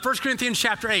1 Corinthians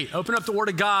chapter 8. Open up the Word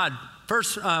of God.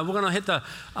 First, we're going to hit the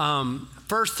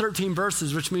first 13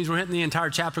 verses, which means we're hitting the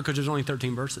entire chapter because there's only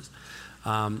 13 verses.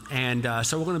 So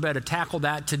we're going to be able to tackle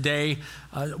that today.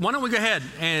 Why don't we go ahead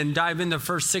and dive into the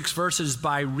first 6 verses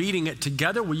by reading it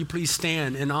together? Will you please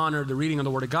stand and honor the reading of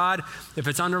the Word of God? If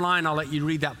it's underlined, I'll let you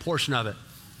read that portion of it.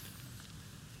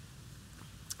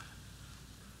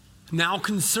 Now,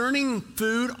 concerning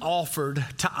food offered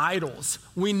to idols,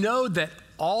 we know that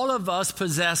all of us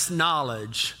possess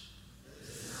knowledge.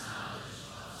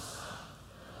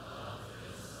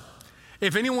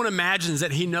 If anyone imagines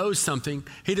that he knows something,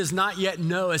 he does not yet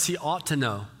know as he ought to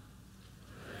know.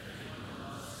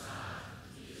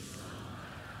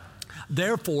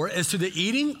 Therefore, as to the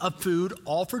eating of food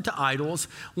offered to idols,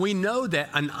 we know that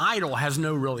an idol has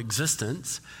no real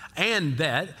existence, and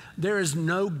that there is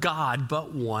no God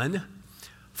but one.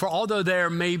 For although there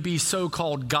may be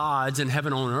so-called gods in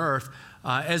heaven on earth,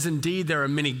 as indeed there are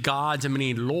many gods and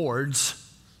many lords,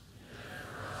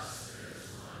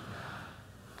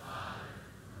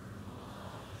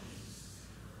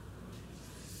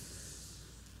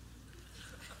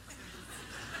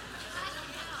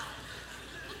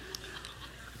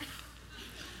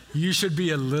 you should be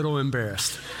a little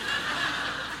embarrassed.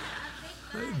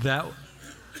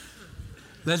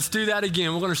 Let's do that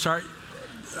again. We're going to start.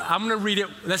 I'm going to read it.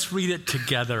 Let's read it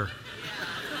together.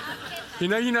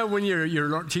 You know when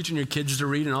you're teaching your kids to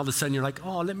read and all of a sudden you're like,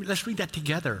 oh, let's read that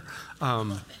together.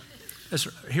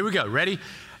 Here we go. Ready?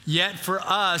 Yet for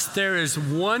us there is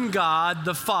one God,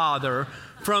 the Father,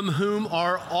 from whom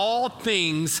are all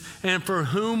things and for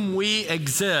whom we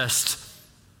exist.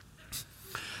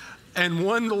 And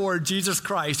one Lord, Jesus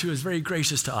Christ, who is very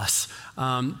gracious to us,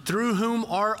 through whom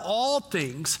are all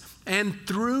things and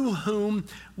through whom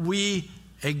we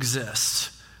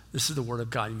exist. This is the word of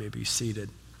God. You may be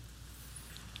seated.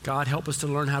 God, help us to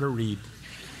learn how to read.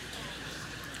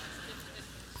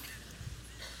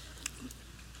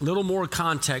 A little more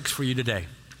context for you today.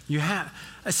 You have,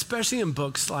 especially in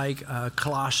books like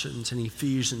Colossians and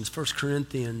Ephesians, 1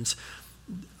 Corinthians,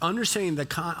 understanding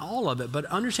all of it, but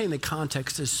understanding the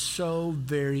context is so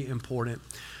very important.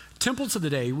 Temples of the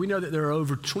day, we know that there are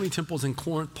over 20 temples in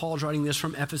Corinth. Paul's writing this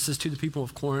from Ephesus to the people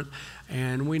of Corinth,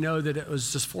 and we know that it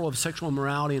was just full of sexual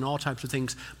immorality and all types of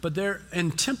things. But they're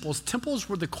in temples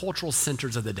were the cultural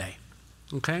centers of the day,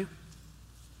 okay?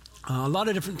 A lot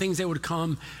of different things. They would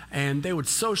come and they would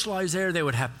socialize there. They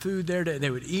would have food there. They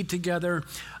would eat together.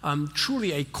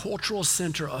 Truly a cultural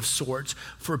center of sorts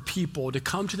for people to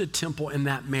come to the temple in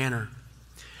that manner.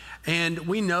 And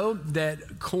we know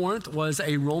that Corinth was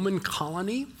a Roman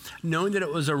colony. Knowing that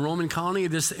it was a Roman colony,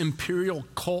 this imperial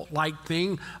cult-like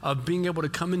thing of being able to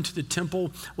come into the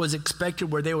temple was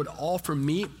expected, where they would offer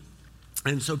meat.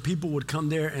 And so people would come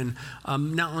there and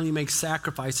not only make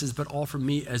sacrifices, but offer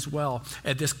meat as well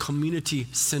at this community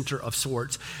center of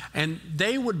sorts. And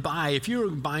they would buy, if you were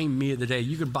buying meat of the day,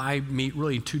 you could buy meat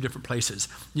really in 2 different places.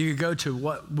 You could go to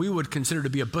what we would consider to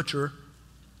be a butcher,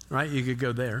 right? You could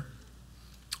go there.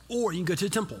 Or you can go to the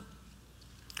temple.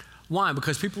 Why?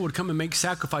 Because people would come and make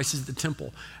sacrifices at the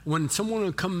temple. When someone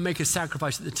would come and make a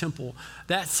sacrifice at the temple,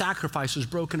 that sacrifice was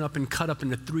broken up and cut up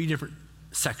into 3 different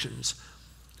sections.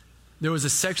 There was a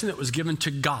section that was given to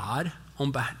God,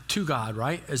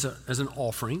 right, as an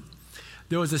offering.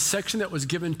 There was a section that was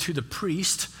given to the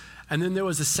priest, and then there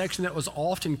was a section that was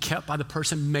often kept by the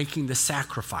person making the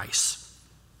sacrifice.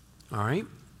 All right?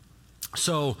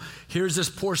 So here's this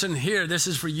portion here. This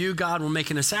is for you, God. We're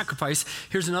making a sacrifice.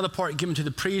 Here's another part given to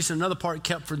the priest, and another part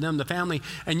kept for them, the family.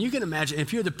 And you can imagine,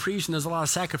 if you're the priest and there's a lot of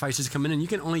sacrifices coming in, you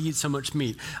can only eat so much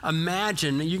meat.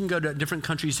 Imagine you can go to different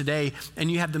countries today, and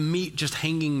you have the meat just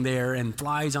hanging there and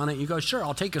flies on it. You go, sure,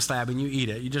 I'll take a slab, and you eat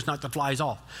it. You just knock the flies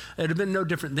off. It would have been no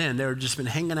different then. They would just been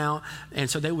hanging out, and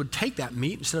so they would take that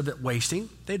meat, instead of it wasting,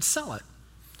 they'd sell it.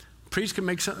 Priests could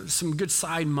make some good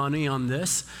side money on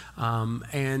this,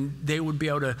 and they would be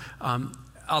able to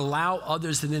allow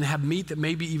others to then have meat that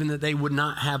maybe even that they would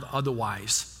not have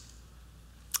otherwise.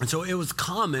 And so it was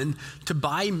common to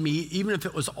buy meat, even if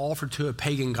it was offered to a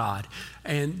pagan god.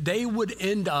 And they would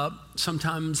end up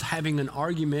sometimes having an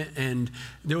argument, and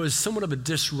there was somewhat of a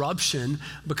disruption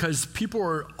because people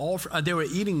were they were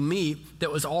eating meat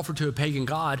that was offered to a pagan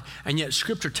god, and yet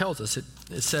Scripture tells us,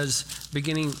 it says,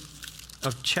 beginning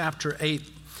of chapter 8,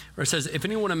 where it says, if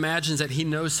anyone imagines that he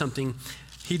knows something,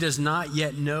 he does not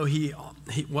yet know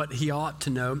what he ought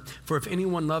to know. For if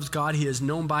anyone loves God, he is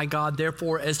known by God.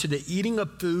 Therefore, as to the eating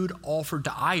of food offered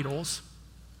to idols,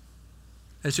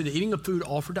 we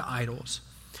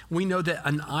know that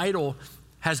an idol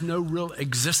has no real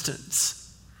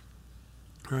existence,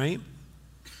 right?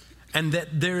 And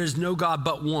that there is no God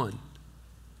but one.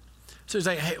 So he's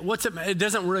like, hey, it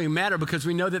doesn't really matter because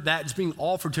we know that that's being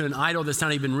offered to an idol that's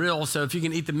not even real. So if you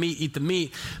can eat the meat, eat the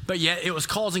meat. But yet it was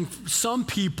causing some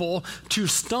people to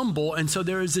stumble. And so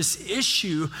there is this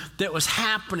issue that was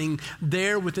happening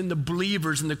there within the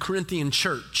believers in the Corinthian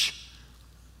church.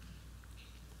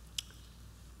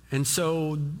 And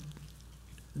so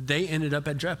they ended up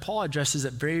Paul addresses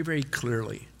it very, very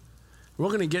clearly. We're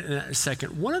going to get in that in a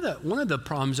second. One of the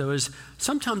problems, though, is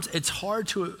sometimes it's hard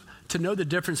to know the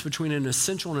difference between an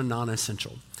essential and a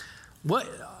non-essential.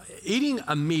 Eating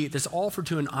a meat that's offered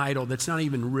to an idol that's not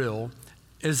even real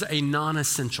is a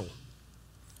non-essential.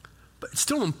 But it's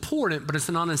still important, but it's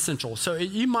a non-essential. So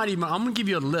I'm going to give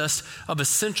you a list of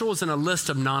essentials and a list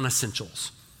of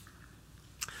non-essentials.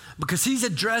 Because he's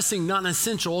addressing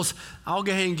non-essentials, I'll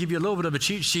go ahead and give you a little bit of a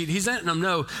cheat sheet. He's letting them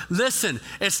know, listen,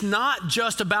 it's not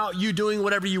just about you doing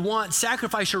whatever you want.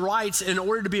 Sacrifice your rights in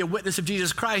order to be a witness of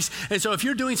Jesus Christ. And so if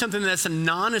you're doing something that's a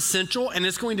non-essential and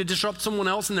it's going to disrupt someone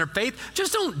else in their faith,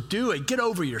 just don't do it. Get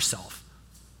over yourself.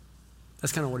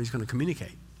 That's kind of what he's going to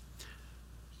communicate.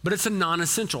 But it's a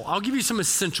non-essential. I'll give you some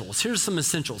essentials. Here's some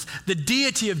essentials. The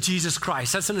deity of Jesus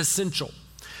Christ, that's an essential.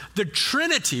 The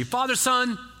Trinity, Father,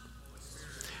 Son,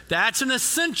 that's an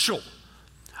essential.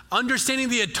 Understanding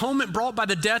the atonement brought by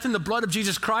the death and the blood of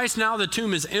Jesus Christ, now the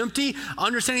tomb is empty.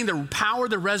 Understanding the power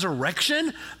of the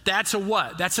resurrection, that's a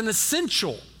what? That's an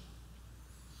essential.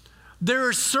 There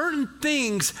are certain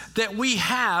things that we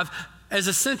have as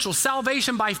essential.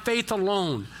 Salvation by faith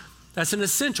alone, that's an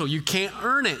essential. You can't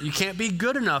earn it. You can't be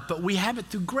good enough, but we have it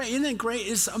through grace. Isn't that great?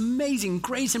 It's amazing.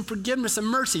 Grace and forgiveness and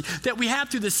mercy that we have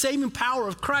through the saving power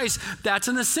of Christ. That's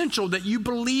an essential, that you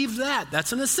believe that.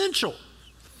 That's an essential.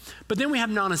 But then we have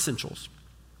non-essentials.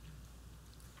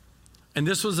 And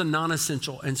this was a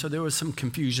non-essential, and so there was some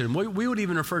confusion. We would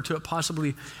even refer to it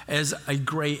possibly as a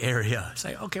gray area.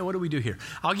 Say, okay, what do we do here?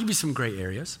 I'll give you some gray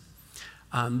areas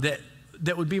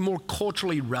that would be more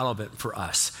culturally relevant for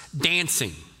us.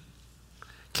 Dancing.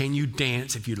 Can you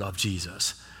dance if you love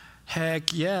Jesus?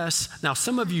 Heck yes. Now,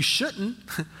 some of you shouldn't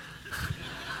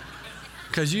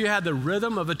because you have the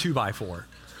rhythm of a 2x4,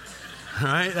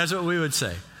 right? That's what we would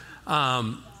say.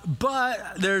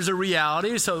 But there's a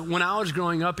reality. So when I was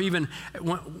growing up, even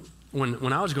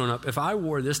when I was growing up, if I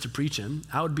wore this to preach in,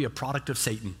 I would be a product of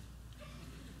Satan.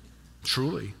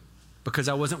 Truly. Because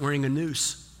I wasn't wearing a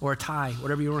noose or a tie,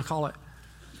 whatever you want to call it.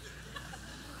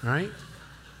 Right?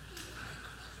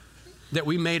 That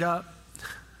we made up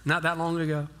not that long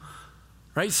ago,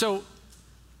 right? So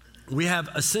we have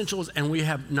essentials and we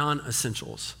have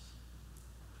non-essentials.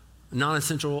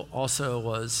 Non-essential also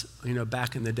was,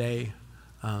 back in the day,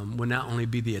 would not only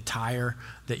be the attire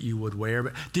that you would wear,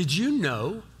 but did you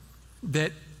know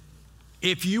that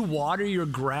if you water your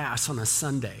grass on a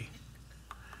Sunday,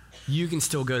 you can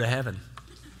still go to heaven?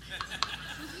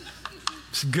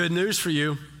 It's good news for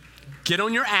you. Get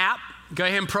on your app, go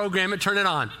ahead and program it, turn it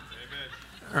on.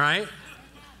 All right?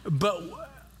 But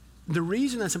the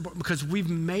reason that's important, because we've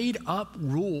made up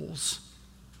rules.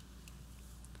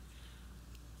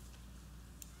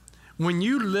 When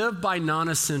you live by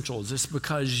non-essentials, it's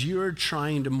because you're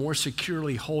trying to more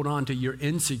securely hold on to your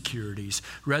insecurities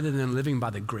rather than living by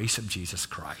the grace of Jesus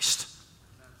Christ.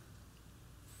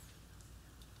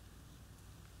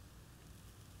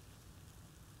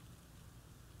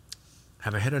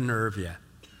 Have I hit a nerve yet?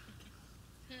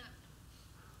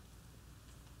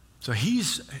 So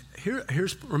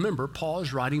remember, Paul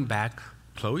is writing back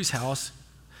Chloe's house.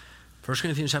 1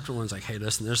 Corinthians chapter 1 is like, hey,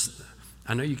 listen,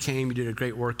 I know you came, you did a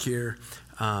great work here,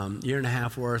 year and a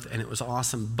half worth, and it was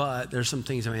awesome, but there's some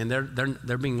things,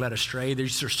 they're being led astray.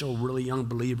 These are still really young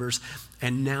believers,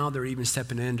 and now they're even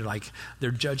stepping into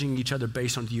they're judging each other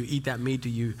based on, do you eat that meat, do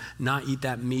you not eat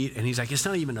that meat? And he's like, it's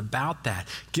not even about that.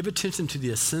 Give attention to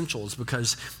the essentials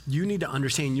because you need to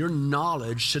understand your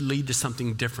knowledge should lead to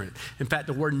something different. In fact,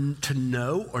 the word to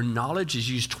know or knowledge is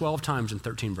used 12 times in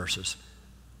 13 verses.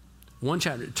 One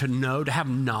chapter, to know, to have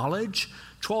knowledge,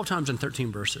 12 times in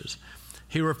 13 verses.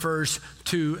 He refers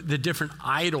to the different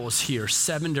idols here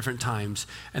 7 different times.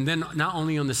 And then not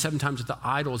only on the 7 times with the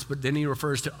idols, but then he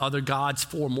refers to other gods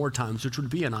 4 more times, which would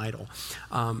be an idol.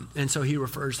 And so he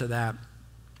refers to that.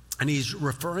 And he's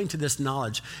referring to this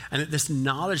knowledge. And this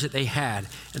knowledge that they had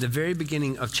at the very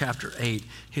beginning of chapter 8,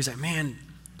 he's like, man,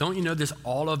 don't you know this?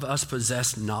 All of us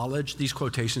possess knowledge. These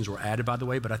quotations were added, by the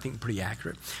way, but I think pretty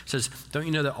accurate. It says, don't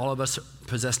you know that all of us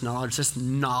possess knowledge? This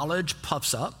knowledge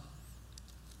puffs up.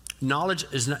 Knowledge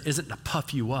isn't to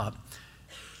puff you up,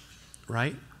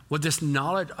 right? With this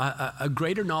knowledge, a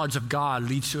greater knowledge of God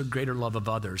leads to a greater love of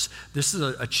others. This is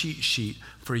a cheat sheet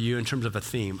for you in terms of a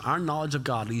theme. Our knowledge of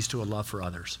God leads to a love for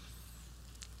others.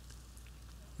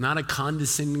 not a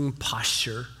condescending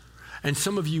posture. And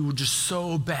some of you just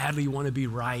so badly want to be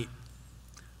right,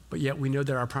 but yet we know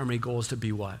that our primary goal is to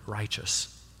be what?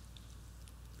 Righteous.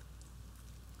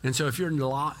 And so if your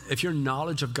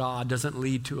knowledge of God doesn't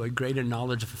lead to a greater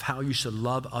knowledge of how you should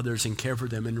love others and care for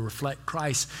them and reflect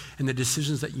Christ in the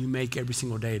decisions that you make every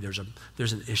single day, there's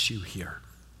an issue here.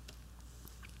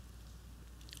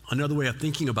 Another way of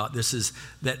thinking about this is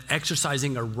that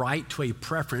exercising a right to a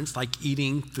preference, like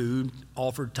eating food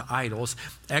offered to idols,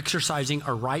 exercising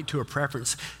a right to a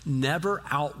preference never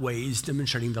outweighs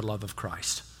demonstrating the love of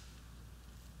Christ.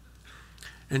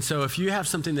 And so if you have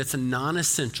something that's a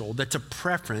non-essential, that's a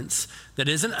preference, that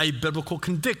isn't a biblical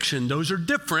conviction, those are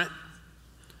different.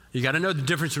 You got to know the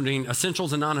difference between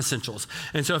essentials and non-essentials.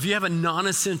 And so if you have a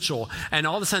non-essential and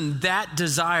all of a sudden that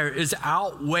desire is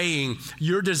outweighing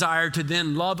your desire to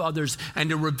then love others and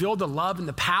to reveal the love and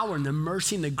the power and the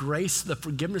mercy and the grace, the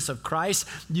forgiveness of Christ,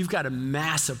 you've got a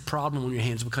massive problem on your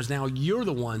hands because now you're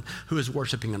the one who is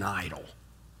worshiping an idol.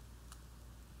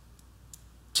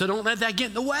 So don't let that get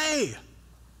in the way.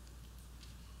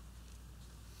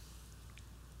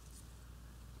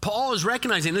 Paul is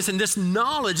recognizing this, and this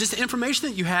knowledge, this information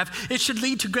that you have, it should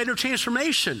lead to greater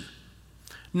transformation.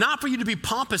 Not for you to be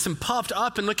pompous and puffed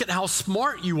up and look at how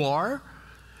smart you are.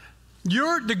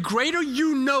 The greater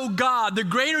you know God, the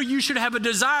greater you should have a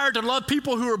desire to love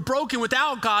people who are broken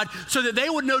without God so that they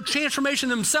would know transformation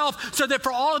themselves, so that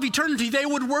for all of eternity they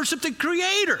would worship the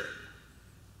Creator.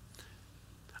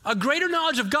 A greater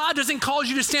knowledge of God doesn't cause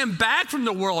you to stand back from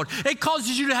the world. It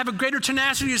causes you to have a greater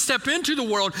tenacity to step into the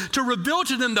world, to reveal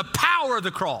to them the power of the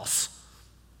cross.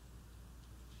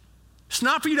 It's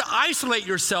not for you to isolate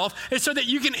yourself. It's so that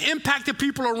you can impact the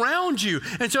people around you.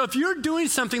 And so if you're doing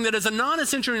something that is a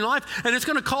non-essential in your life and it's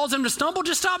going to cause them to stumble,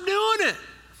 just stop doing it.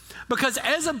 Because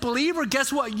as a believer,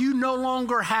 guess what? You no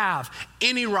longer have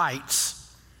any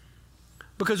rights.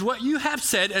 Because what you have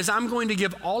said is, I'm going to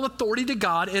give all authority to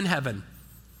God in heaven.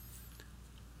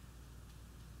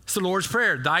 It's the Lord's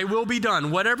Prayer. Thy will be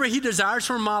done. Whatever he desires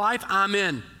for my life, I'm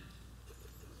in.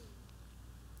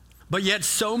 But yet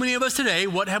so many of us today,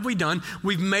 what have we done?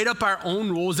 We've made up our own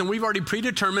rules and we've already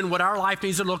predetermined what our life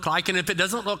needs to look like. And if it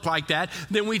doesn't look like that,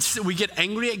 then we get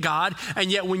angry at God. And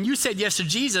yet when you said yes to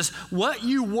Jesus, what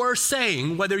you were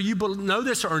saying, whether you know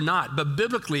this or not, but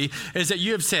biblically, is that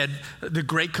you have said the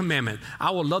great commandment.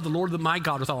 I will love the Lord my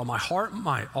God with all of my heart,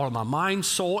 all of my mind,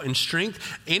 soul, and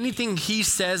strength. Anything he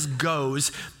says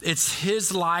goes. It's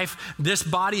his life. This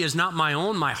body is not my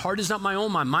own. My heart is not my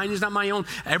own. My mind is not my own.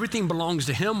 Everything belongs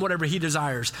to him, whatever he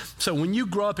desires. So when you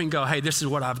grow up and go, hey, this is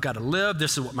what I've got to live.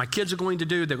 This is what my kids are going to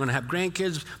do. They're going to have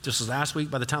grandkids. This was last week.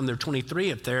 By the time they're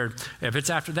 23, if it's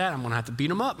after that, I'm going to have to beat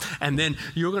them up. And then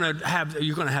you're going to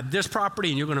have this property,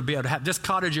 and you're going to be able to have this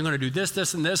cottage. You're going to do this,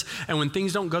 this, and this. And when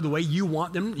things don't go the way you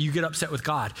want them, you get upset with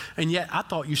God. And yet I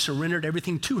thought you surrendered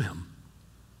everything to him.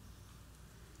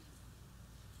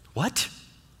 What?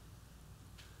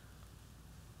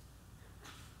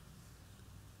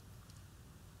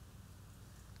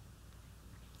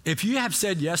 If you have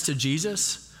said yes to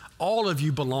Jesus, all of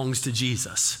you belongs to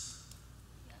Jesus.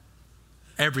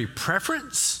 Every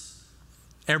preference,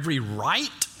 every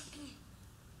right.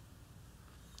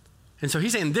 And so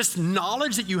he's saying this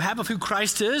knowledge that you have of who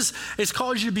Christ is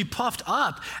caused you to be puffed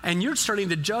up. And you're starting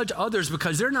to judge others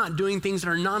because they're not doing things that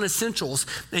are non-essentials.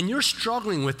 And you're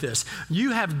struggling with this.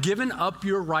 You have given up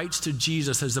your rights to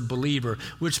Jesus as a believer,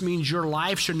 which means your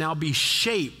life should now be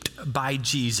shaped by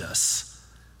Jesus.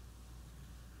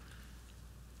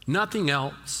 Nothing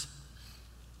else.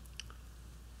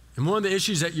 And one of the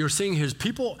issues that you're seeing here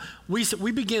is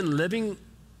we begin living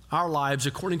our lives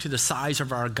according to the size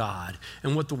of our God.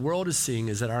 And what the world is seeing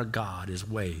is that our God is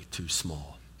way too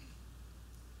small.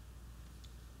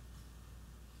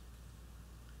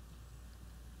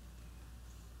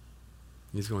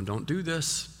 He's going, don't do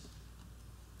this.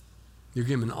 You're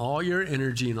giving all your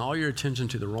energy and all your attention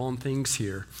to the wrong things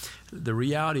here. The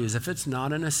reality is, if it's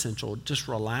not an essential, just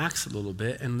relax a little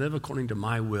bit and live according to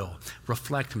my will.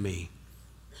 Reflect me.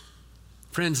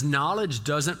 Friends, knowledge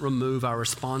doesn't remove our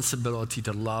responsibility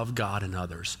to love God and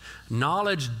others.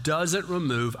 Knowledge doesn't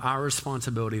remove our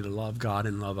responsibility to love God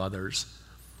and love others.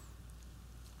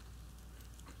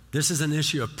 This is an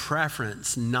issue of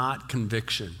preference, not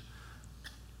conviction.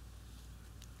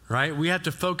 Right? We have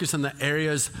to focus on the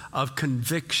areas of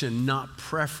conviction, not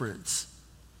preference.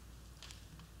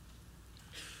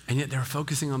 And yet they're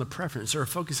focusing on the preference. They're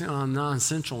focusing on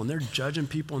non-essential, and they're judging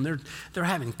people, and they're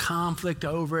having conflict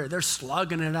over it. They're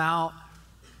slugging it out.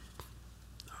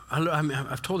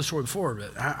 I've told the story before,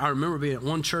 but I remember being at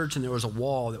one church, and there was a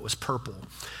wall that was purple.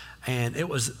 And it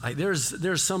was like,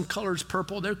 there's some colors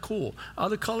purple, they're cool.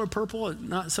 Other color purple,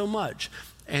 not so much.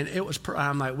 And it was,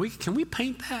 I'm like, can we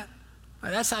paint that?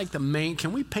 That's like the main,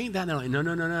 can we paint that? And they're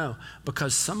like, no.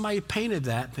 Because somebody painted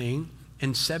that thing in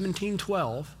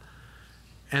 1712.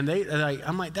 And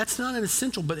I'm like, that's not an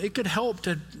essential, but it could help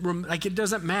to, like, it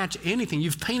doesn't match anything.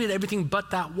 You've painted everything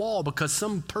but that wall because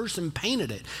some person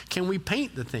painted it. Can we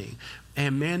paint the thing?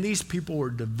 And man, these people were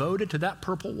devoted to that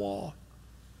purple wall.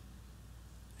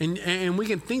 And we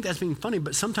can think that's being funny,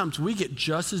 but sometimes we get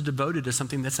just as devoted to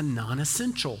something that's a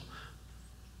non-essential.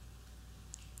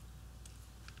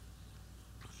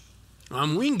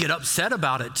 We can get upset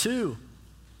about it too.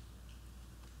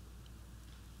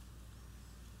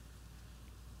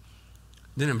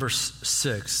 Then in verse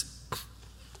 6,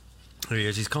 here he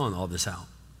is, he's calling all this out.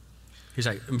 He's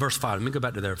like, in verse 5, let me go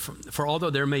back to there. For although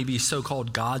there may be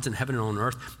so-called gods in heaven and on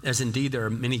earth, as indeed there are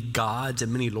many gods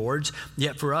and many lords,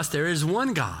 yet for us there is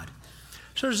one God.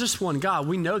 So there's just one God.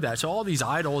 We know that. So all these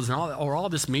idols and all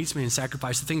this meats being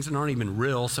sacrificed, the things that aren't even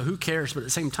real, so who cares? But at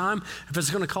the same time, if it's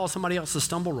going to cause somebody else to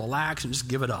stumble, relax and just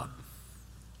give it up.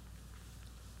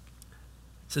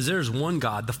 It says there's one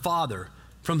God, the Father,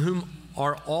 from whom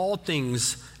are all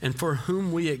things and for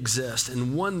whom we exist,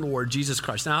 and one Lord, Jesus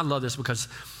Christ. Now I love this because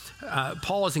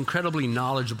Paul is incredibly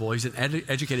knowledgeable. He's an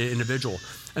educated individual.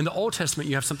 In the Old Testament,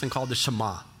 you have something called the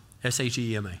Shema,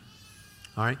 S-H-E-M-A.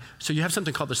 All right? So you have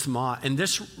something called the Shema, and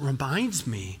this reminds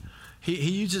me,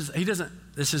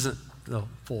 this isn't the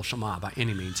full Shema by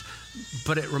any means,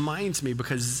 but it reminds me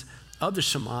because of the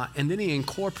Shema, and then he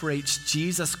incorporates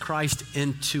Jesus Christ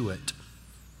into it.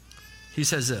 He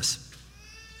says this,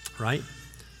 right?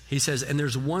 He says, and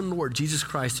there's one Lord, Jesus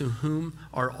Christ, to whom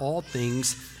are all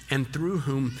things and through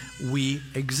whom we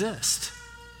exist.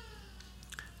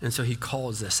 And so he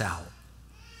calls this out.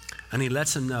 And he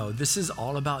lets them know this is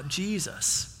all about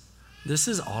Jesus. This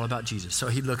is all about Jesus. So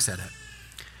he looks at it.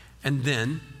 And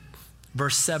then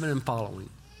verse 7 and following,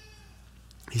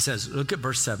 he says, look at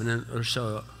verse 7, and it'll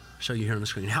show you here on the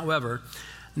screen. However,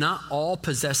 not all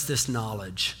possess this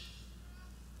knowledge.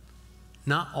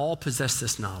 Not all possess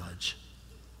this knowledge,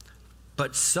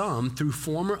 but some, through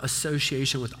former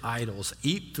association with idols,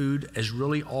 eat food as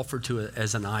really offered to it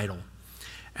as an idol,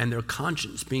 and their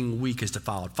conscience, being weak, is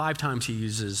defiled. 5 times he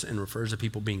uses and refers to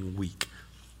people being weak.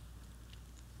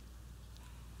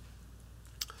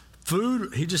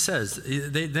 Food, he just says,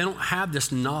 they don't have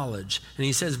this knowledge. And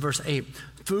he says, verse 8,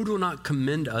 food will not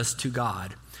commend us to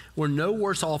God. We're no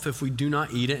worse off if we do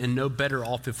not eat it, and no better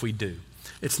off if we do.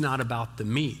 It's not about the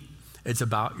meat. It's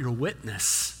about your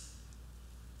witness.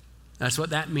 That's what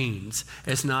that means.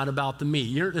 It's not about the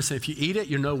meat. Listen, if you eat it,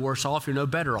 you're no worse off, you're no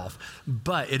better off.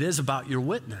 But it is about your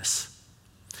witness.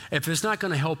 If it's not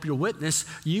going to help your witness,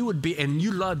 you would be, and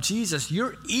you love Jesus,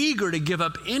 you're eager to give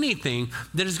up anything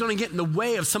that is going to get in the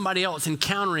way of somebody else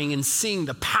encountering and seeing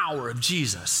the power of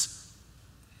Jesus.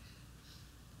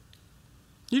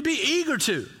 You'd be eager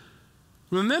to.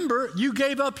 Remember, you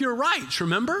gave up your rights,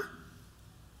 remember?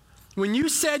 When you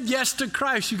said yes to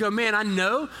Christ, you go, man, I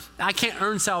know I can't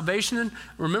earn salvation. And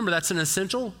remember, that's an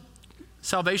essential.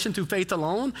 Salvation through faith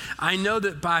alone. I know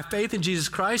that by faith in Jesus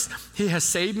Christ, he has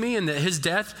saved me and that his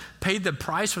death paid the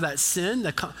price for that sin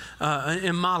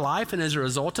in my life. And as a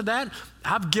result of that,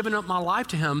 I've given up my life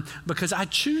to him because I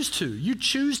choose to. You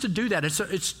choose to do that. It's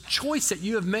a choice that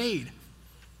you have made.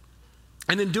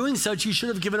 And in doing such, you should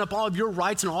have given up all of your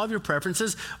rights and all of your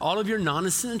preferences, all of your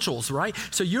non-essentials, right?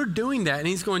 So you're doing that. And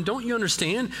he's going, don't you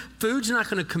understand? Food's not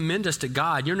going to commend us to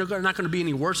God. You're not going to be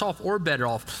any worse off or better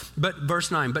off. But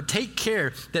verse 9, but take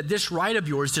care that this right of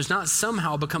yours does not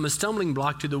somehow become a stumbling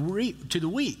block to the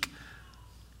weak.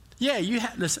 Yeah,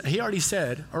 listen, he already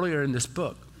said earlier in this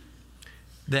book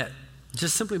that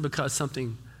just simply because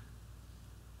something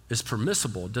is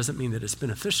permissible doesn't mean that it's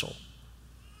beneficial.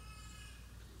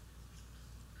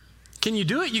 Can you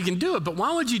do it? You can do it, but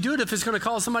why would you do it if it's going to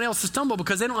cause somebody else to stumble?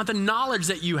 Because they don't have the knowledge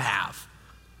that you have.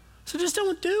 So just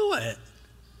don't do it.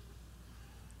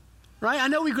 Right? I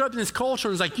know we grew up in this culture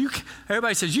and it's like,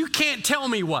 everybody says, you can't tell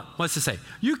me what. What's it say?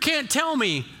 You can't tell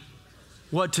me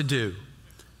what to do.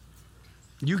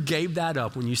 You gave that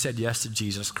up when you said yes to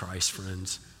Jesus Christ,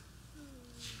 friends.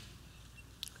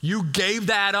 You gave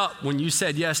that up when you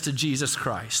said yes to Jesus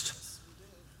Christ.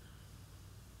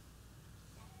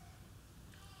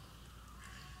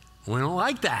 We don't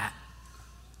like that.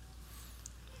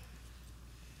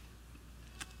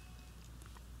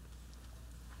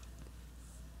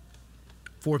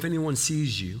 For if anyone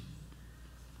sees you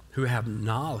who have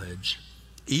knowledge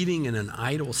eating in an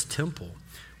idol's temple,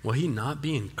 will he not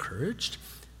be encouraged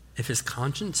if his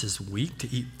conscience is weak to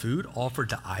eat food offered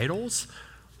to idols?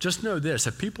 just know this.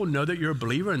 If people know that you're a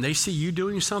believer and they see you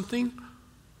doing something,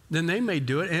 then they may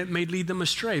do it and it may lead them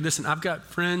astray. Listen, I've got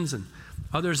friends and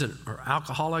others that are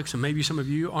alcoholics, and maybe some of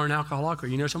you are an alcoholic or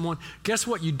you know someone. Guess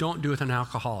what you don't do with an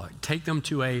alcoholic? Take them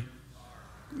to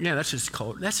that's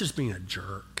just being a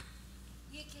jerk.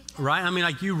 Right? I mean,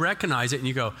 like, you recognize it and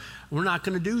you go, we're not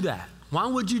going to do that. Why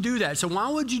would you do that? So why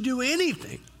would you do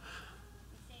anything?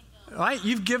 Right?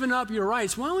 You've given up your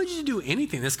rights. Why would you do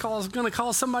anything that's going to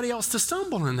cause somebody else to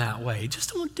stumble in that way?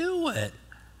 Just don't do it.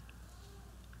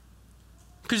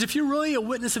 Because if you're really a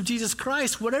witness of Jesus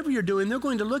Christ, whatever you're doing, they're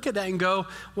going to look at that and go,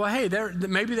 well, hey,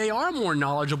 maybe they are more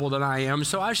knowledgeable than I am,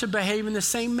 so I should behave in the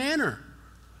same manner.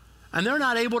 And they're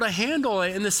not able to handle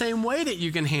it in the same way that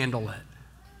you can handle it.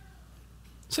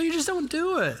 So you just don't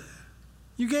do it.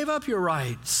 You gave up your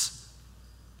rights.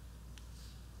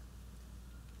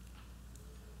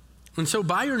 And so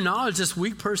by your knowledge, this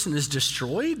weak person is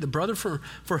destroyed, the brother for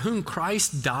whom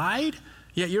Christ died,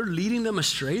 yet you're leading them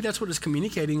astray. That's what it's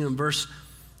communicating in verse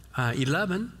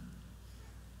 11.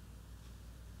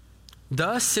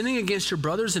 Thus, sinning against your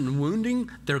brothers and wounding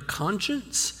their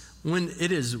conscience when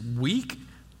it is weak.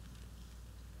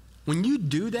 When you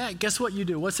do that, guess what you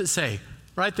do? What's it say?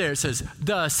 Right there, it says,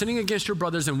 thus, sinning against your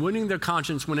brothers and wounding their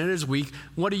conscience when it is weak,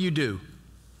 what do?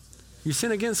 You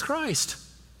sin against Christ.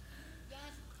 Yes.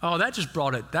 Oh, that just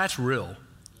brought it. That's real.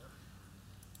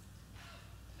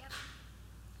 Yep.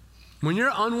 When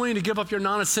you're unwilling to give up your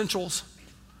non-essentials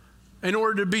in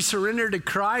order to be surrendered to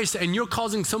Christ and you're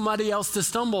causing somebody else to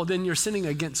stumble, then you're sinning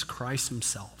against Christ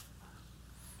himself.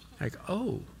 Like,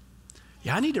 oh,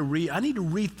 yeah, I need to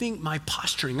rethink my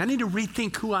posturing. I need to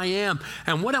rethink who I am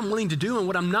and what I'm willing to do and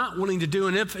what I'm not willing to do,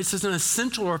 and if it's an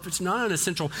essential or if it's not an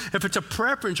essential, if it's a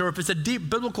preference or if it's a deep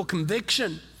biblical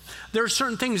conviction. There are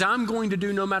certain things I'm going to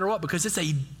do no matter what because it's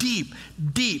a deep,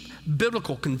 deep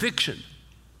biblical conviction.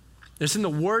 It's in the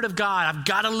Word of God. I've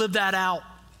got to live that out.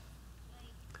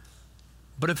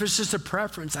 But if it's just a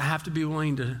preference, I have to be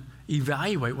willing to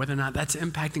evaluate whether or not that's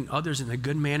impacting others in a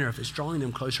good manner, if it's drawing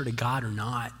them closer to God or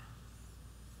not.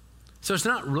 So it's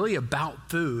not really about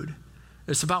food.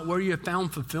 It's about where you have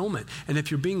found fulfillment and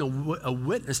if you're being a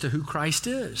witness to who Christ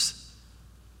is.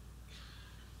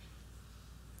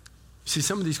 See,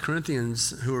 some of these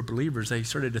Corinthians who are believers, they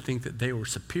started to think that they were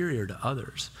superior to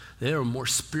others. They were more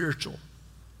spiritual.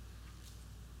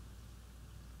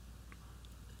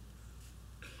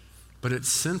 But it's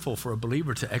sinful for a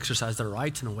believer to exercise their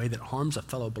rights in a way that harms a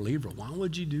fellow believer. Why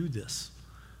would you do this?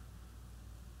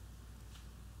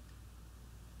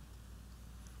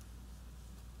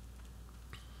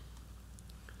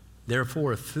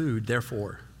 Therefore,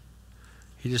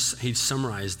 he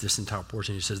summarized this entire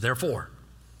portion. He says, therefore,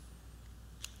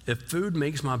 if food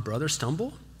makes my brother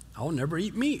stumble, I will never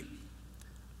eat meat,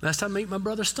 lest I make my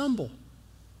brother stumble.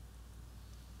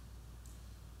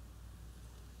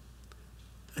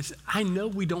 I know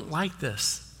we don't like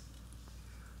this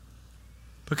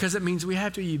because it means we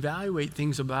have to evaluate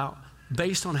things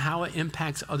based on how it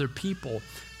impacts other people,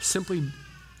 simply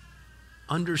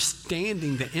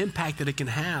understanding the impact that it can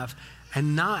have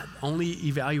and not only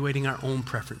evaluating our own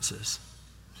preferences.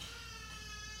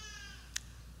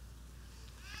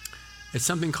 It's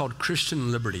something called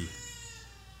Christian liberty.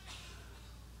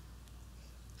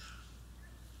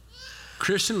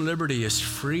 Christian liberty is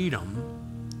freedom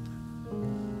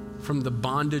from the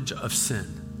bondage of sin.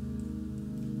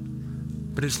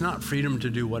 But it's not freedom to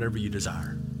do whatever you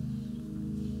desire.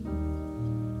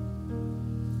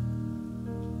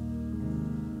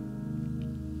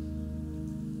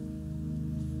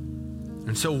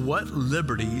 And so what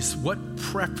liberties, what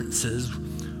preferences,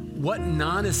 what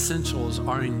non-essentials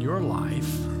are in your life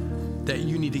that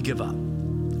you need to give up,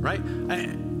 right?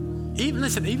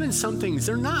 Even some things,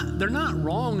 they're not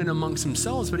wrong in amongst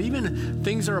themselves, but even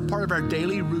things that are a part of our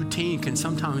daily routine can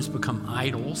sometimes become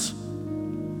idols.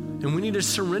 And we need to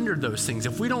surrender those things.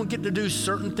 If we don't get to do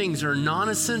certain things that are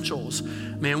non-essentials,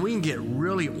 man, we can get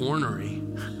really ornery,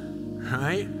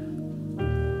 right?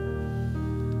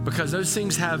 Because those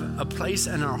things have a place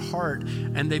in our heart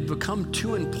and they've become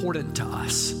too important to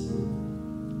us.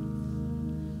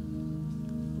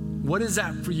 What is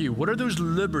that for you? What are those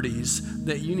liberties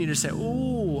that you need to say,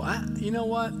 oh, you know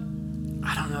what?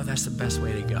 I don't know if that's the best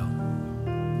way to go.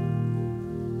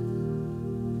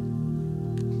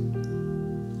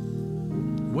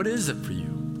 What is it for you?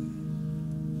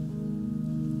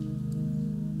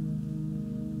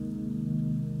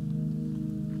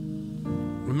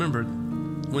 Remember,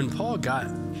 when Paul got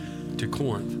to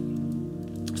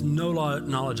Corinth, there's no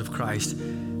knowledge of Christ,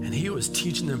 and he was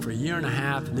teaching them for a year and a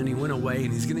half, and then he went away,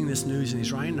 and he's getting this news, and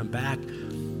he's writing them back.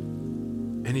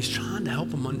 And And he's trying to help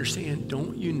them understand,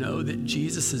 don't you know that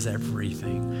Jesus is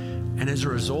everything? And as a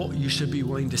result, you should be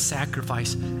willing to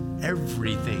sacrifice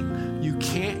everything. You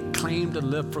can't claim to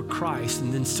live for Christ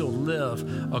and then still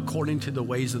live according to the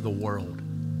ways of the world.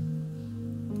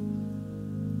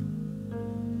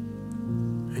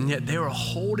 And yet they were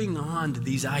holding on to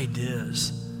these ideas,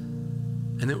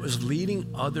 and it was leading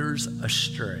others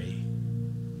astray.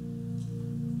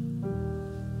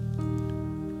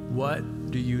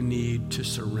 What do you need to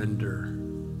surrender?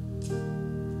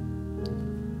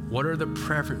 What are the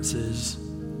preferences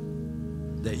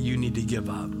that you need to give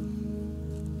up?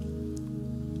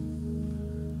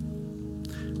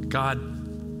 God,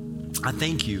 I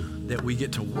thank you that we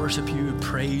get to worship you,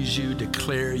 praise you,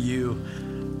 declare you.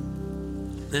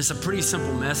 And it's a pretty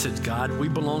simple message, God. We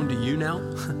belong to you now.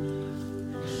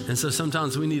 And so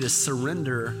sometimes we need to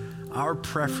surrender our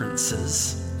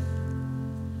preferences,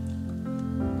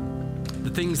 the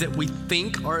things that we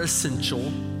think are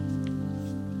essential.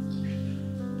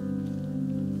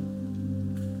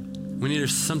 We need to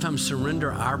sometimes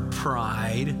surrender our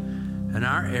pride and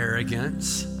our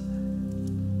arrogance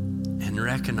and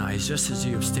recognize, just as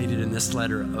you have stated in this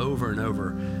letter over and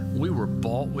over, we were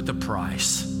bought with a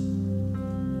price. We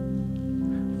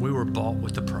were bought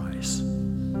with a price.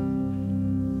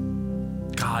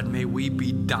 God, may we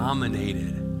be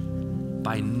dominated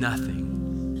by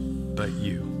nothing but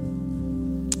you.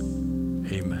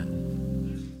 Amen.